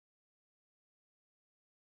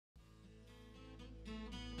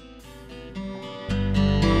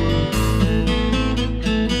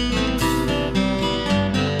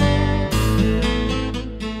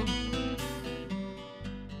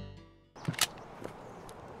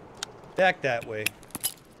Back that way.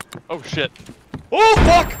 Oh shit. Oh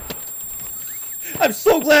fuck! I'm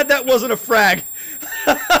so glad that wasn't a frag.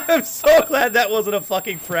 I'm so glad that wasn't a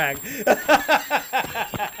fucking frag.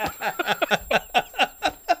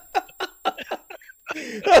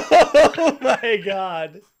 Oh my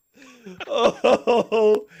god.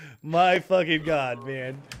 Oh my fucking god,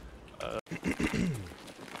 man.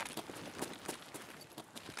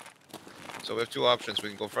 So we have two options. We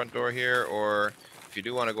can go front door here, or if you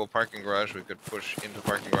do want to go parking garage, we could push into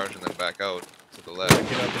parking garage and then back out to the left.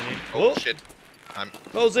 Get up in Oh shit.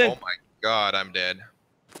 Close in. Oh my god, I'm dead.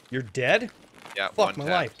 You're dead? Yeah, Fuck my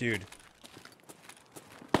life, dude.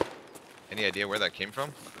 Any idea where that came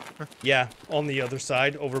from? Yeah, on the other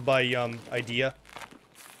side, over by Idea.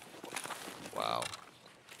 Wow.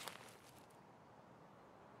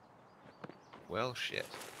 Well, shit.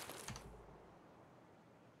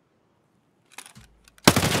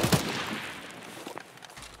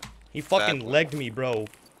 He fucking legged me, bro.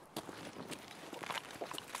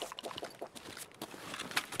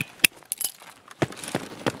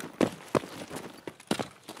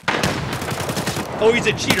 Oh, he's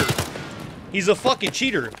a cheater. He's a fucking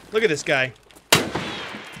cheater. Look at this guy.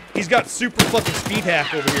 He's got super fucking speed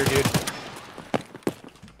hack over here, dude.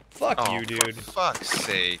 Fuck you, dude. For fuck's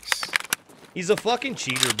sakes. He's a fucking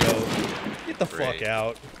cheater, bro. Get the fuck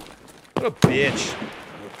out. What a bitch.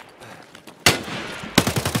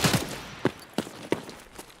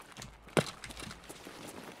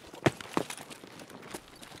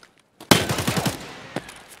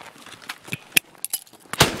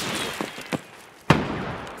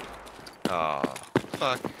 Oh,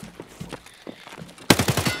 fuck.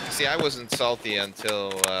 See, I wasn't salty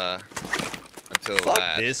until Fuck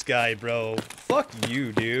that. this guy, bro. Fuck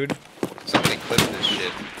you, dude. Somebody clip this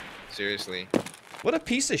shit. Seriously. What a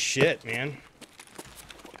piece of shit, man.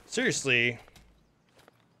 Seriously.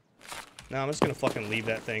 No, I'm just gonna fucking leave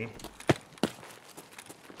that thing.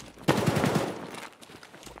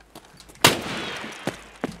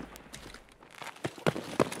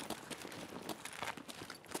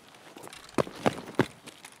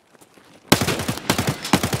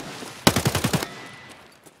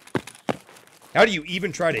 How do you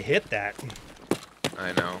even try to hit that?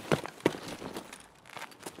 I know.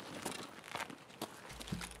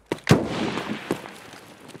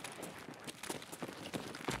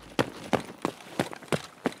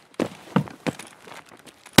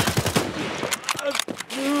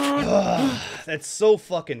 That's so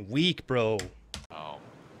fucking weak, bro.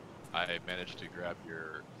 I managed to grab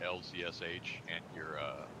your LZSH and your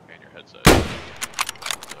headset,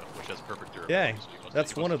 which has perfect durability. Yeah, So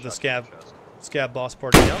that's one of the scab boss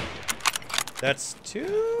party now. That's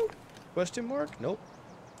two? Question mark? Nope.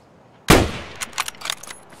 I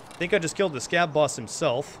think I just killed the scab boss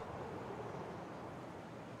himself.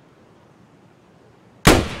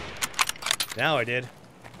 Now I did.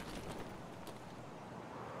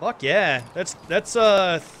 Fuck yeah. That's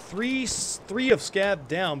three of scab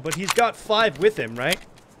down, but he's got 5 with him, right?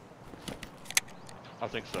 I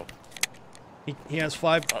think so. He has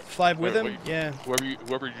five with him? Wait. Yeah.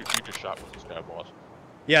 Whoever you just shot was the scab boss.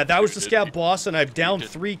 Yeah, that was the scab boss, and I've downed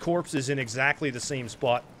 3 corpses in exactly the same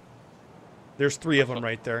spot. There's 3 of them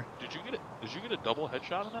right there. Did you get a double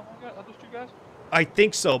headshot on that one guy, on those 2 guys? I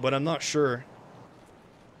think so, but I'm not sure.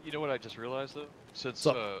 You know what I just realized though? Since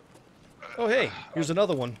oh hey, here's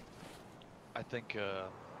another one. I think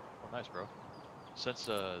well, nice, bro. Since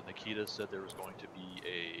Nikita said there was going to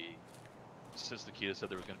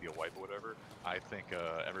be a wipe or whatever, I think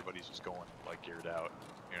everybody's just going like geared out.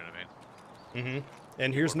 You know what I mean? Mm-hmm.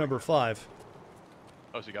 And here's number 5.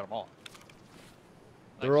 Oh, so you got them all.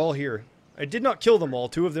 Nice. They're all here. I did not kill them all.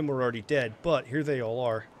 2 of them were already dead, but here they all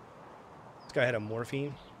are. This guy had a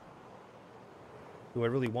morphine. Do I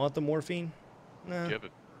really want the morphine? Nah. You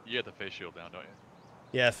have the face shield down, don't you?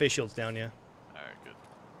 Yeah, face shield's down, yeah. Alright, good.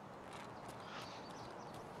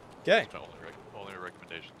 Okay. That's my only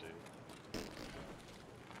recommendation to you.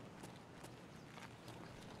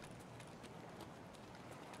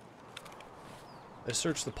 I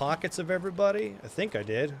searched the pockets of everybody. I think I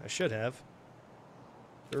did. I should have.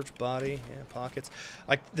 Search body. Yeah, pockets.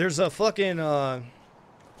 There's a fucking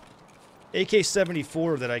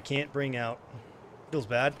AK-74 that I can't bring out. Feels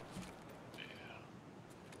bad. Yeah.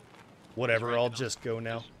 Whatever, I'll just go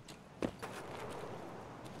now.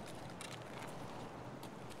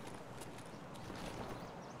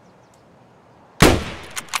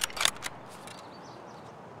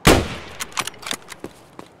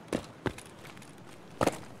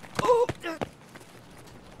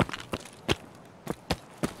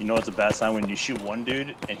 You know it's a bad sign when you shoot one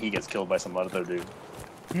dude and he gets killed by some other dude.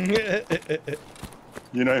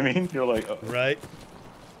 You know what I mean? You're like, oh. Right.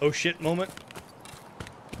 Oh shit moment.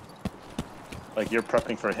 Like you're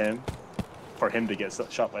prepping for him to get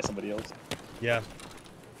shot by somebody else. Yeah.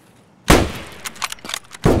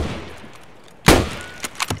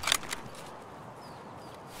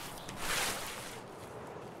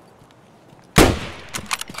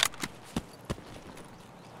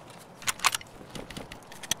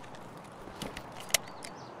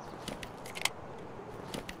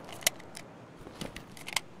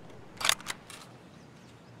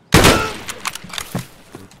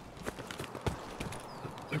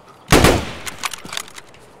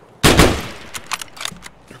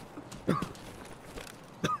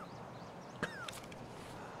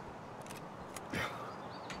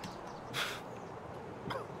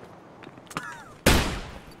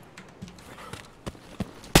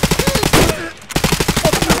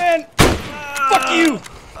 Fuck you!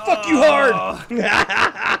 Fuck you hard!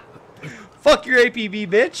 Fuck your APB,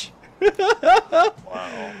 bitch!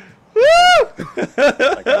 Wow. Woo!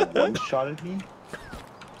 Like a one shot at me?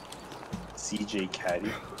 CJ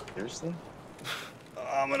Caddy? Seriously?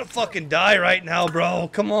 I'm gonna fucking die right now, bro.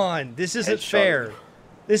 Come on. This isn't Headshot. fair.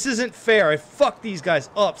 This isn't fair. I fucked these guys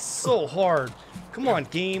up so hard. Come on,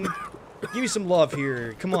 game. Give me some love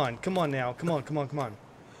here. Come on. Come on now. Come on, come on, come on.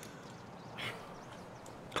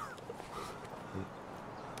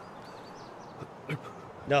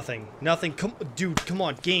 Nothing. Nothing. Come, dude, come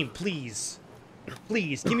on. Game, please.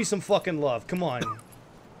 Please, give me some fucking love. Come on.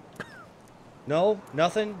 No?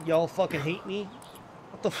 Nothing? Y'all fucking hate me?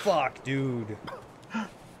 What the fuck, dude?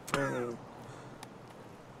 You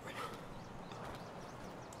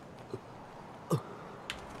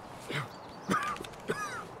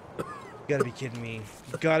gotta be kidding me.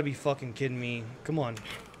 You gotta be fucking kidding me. Come on.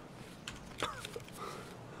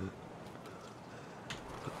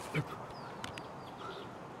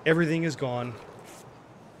 Everything is gone.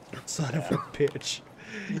 Son of a bitch.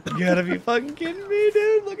 You gotta be fucking kidding me,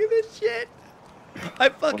 dude. Look at this shit. I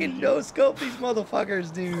fucking no-scope these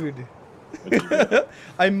motherfuckers, dude.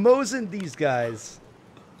 I mosened these guys.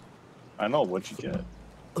 I know what you get.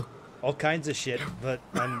 All kinds of shit, but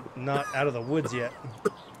I'm not out of the woods yet.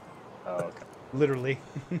 Oh, okay. Literally.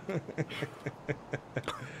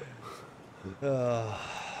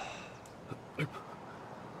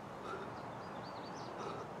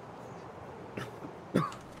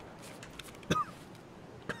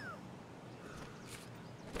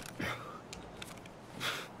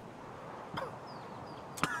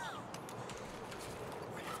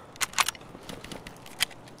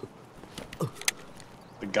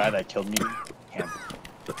 The guy that killed me,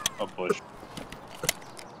 a bush.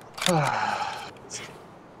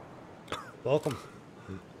 Welcome.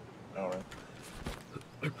 Alright.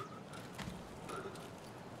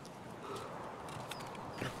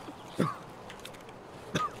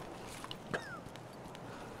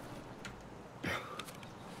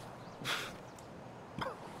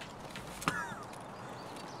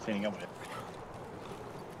 Cleaning up with it.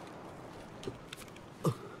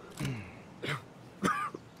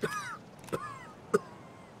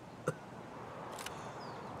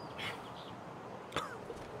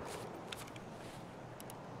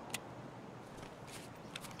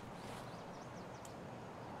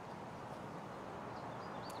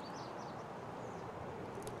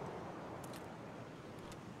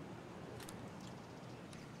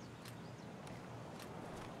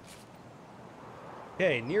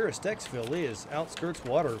 Okay, nearest exfil is outskirts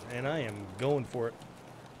water, and I am going for it.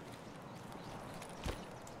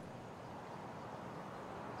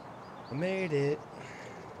 I made it.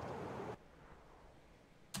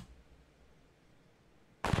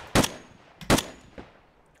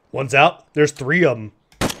 One's out. There's 3 of them.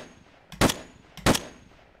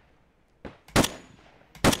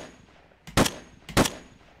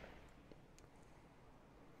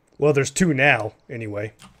 Well, there's 2 now,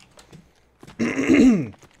 anyway.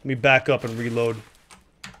 Let me back up and reload.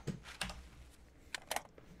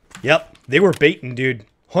 Yep, they were baiting, dude.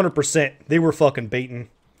 100%. They were fucking baiting.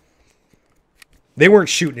 They weren't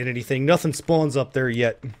shooting at anything. Nothing spawns up there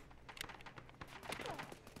yet.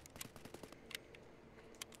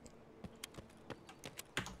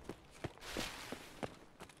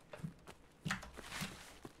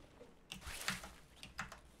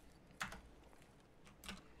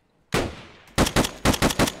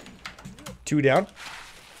 Two down.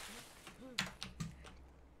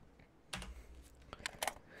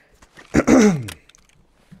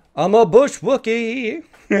 I'm a bush Wookie.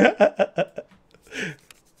 That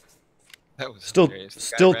was Still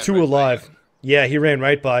hilarious. The guy ran 2 right by alive. you. Yeah, he ran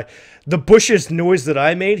right by. The bushes noise that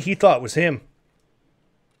I made, he thought was him.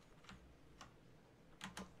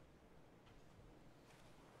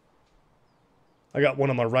 I got one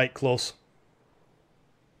on my right close.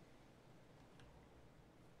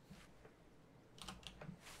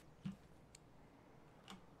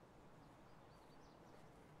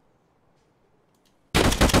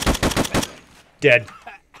 Dead.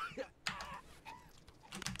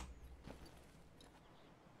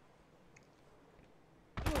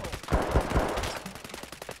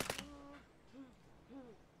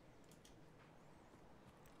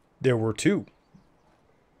 There were two.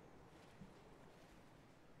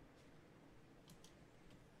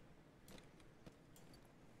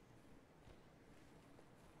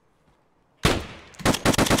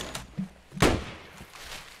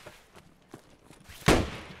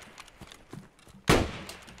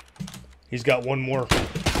 He's got one more.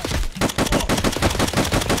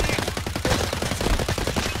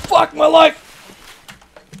 Fuck my life!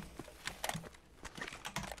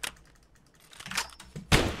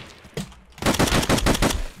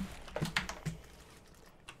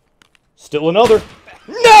 Still another.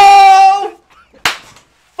 No!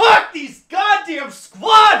 Fuck these goddamn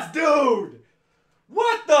squads, dude!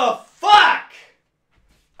 What the fuck?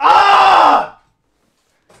 Ah!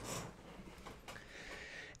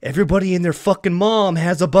 Everybody and their fucking mom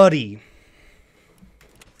has a buddy.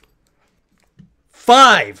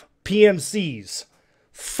 5 PMCs.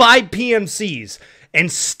 5 PMCs.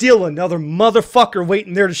 And still another motherfucker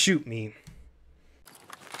waiting there to shoot me.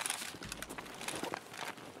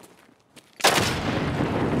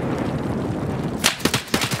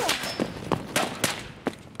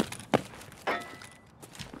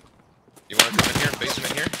 You want to come in here?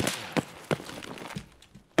 Basement here?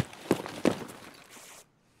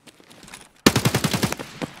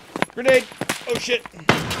 Grenade! Oh shit!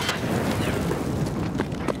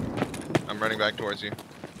 I'm running back towards you.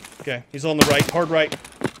 Okay, he's on the right, hard right.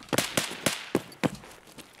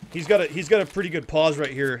 He's got a pretty good pause right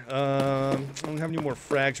here. I don't have any more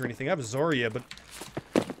frags or anything. I have a Zarya, but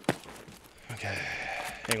okay,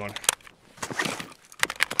 hang on.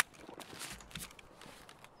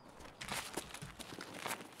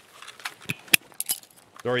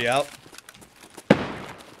 Zarya out.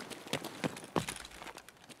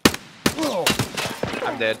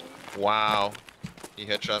 I'm dead. Wow. He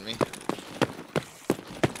headshot me.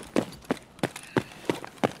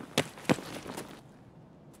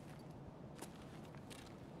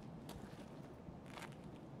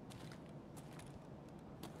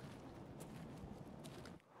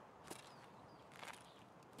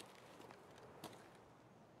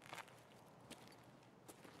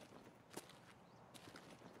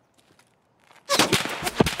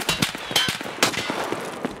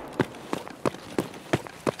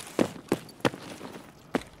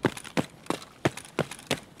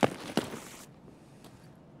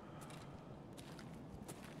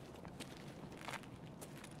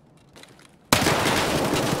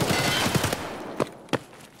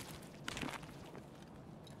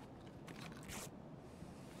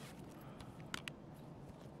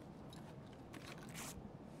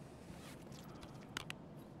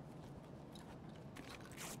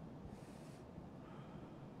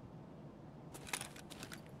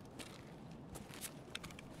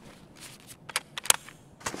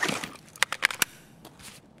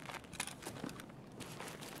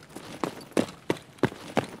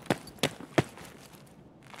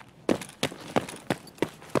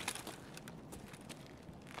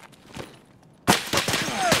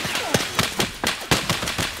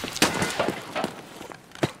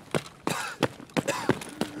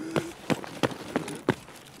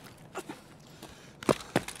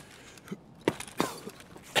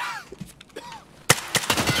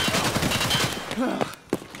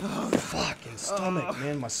 Fucking stomach,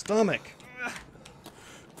 man, my stomach.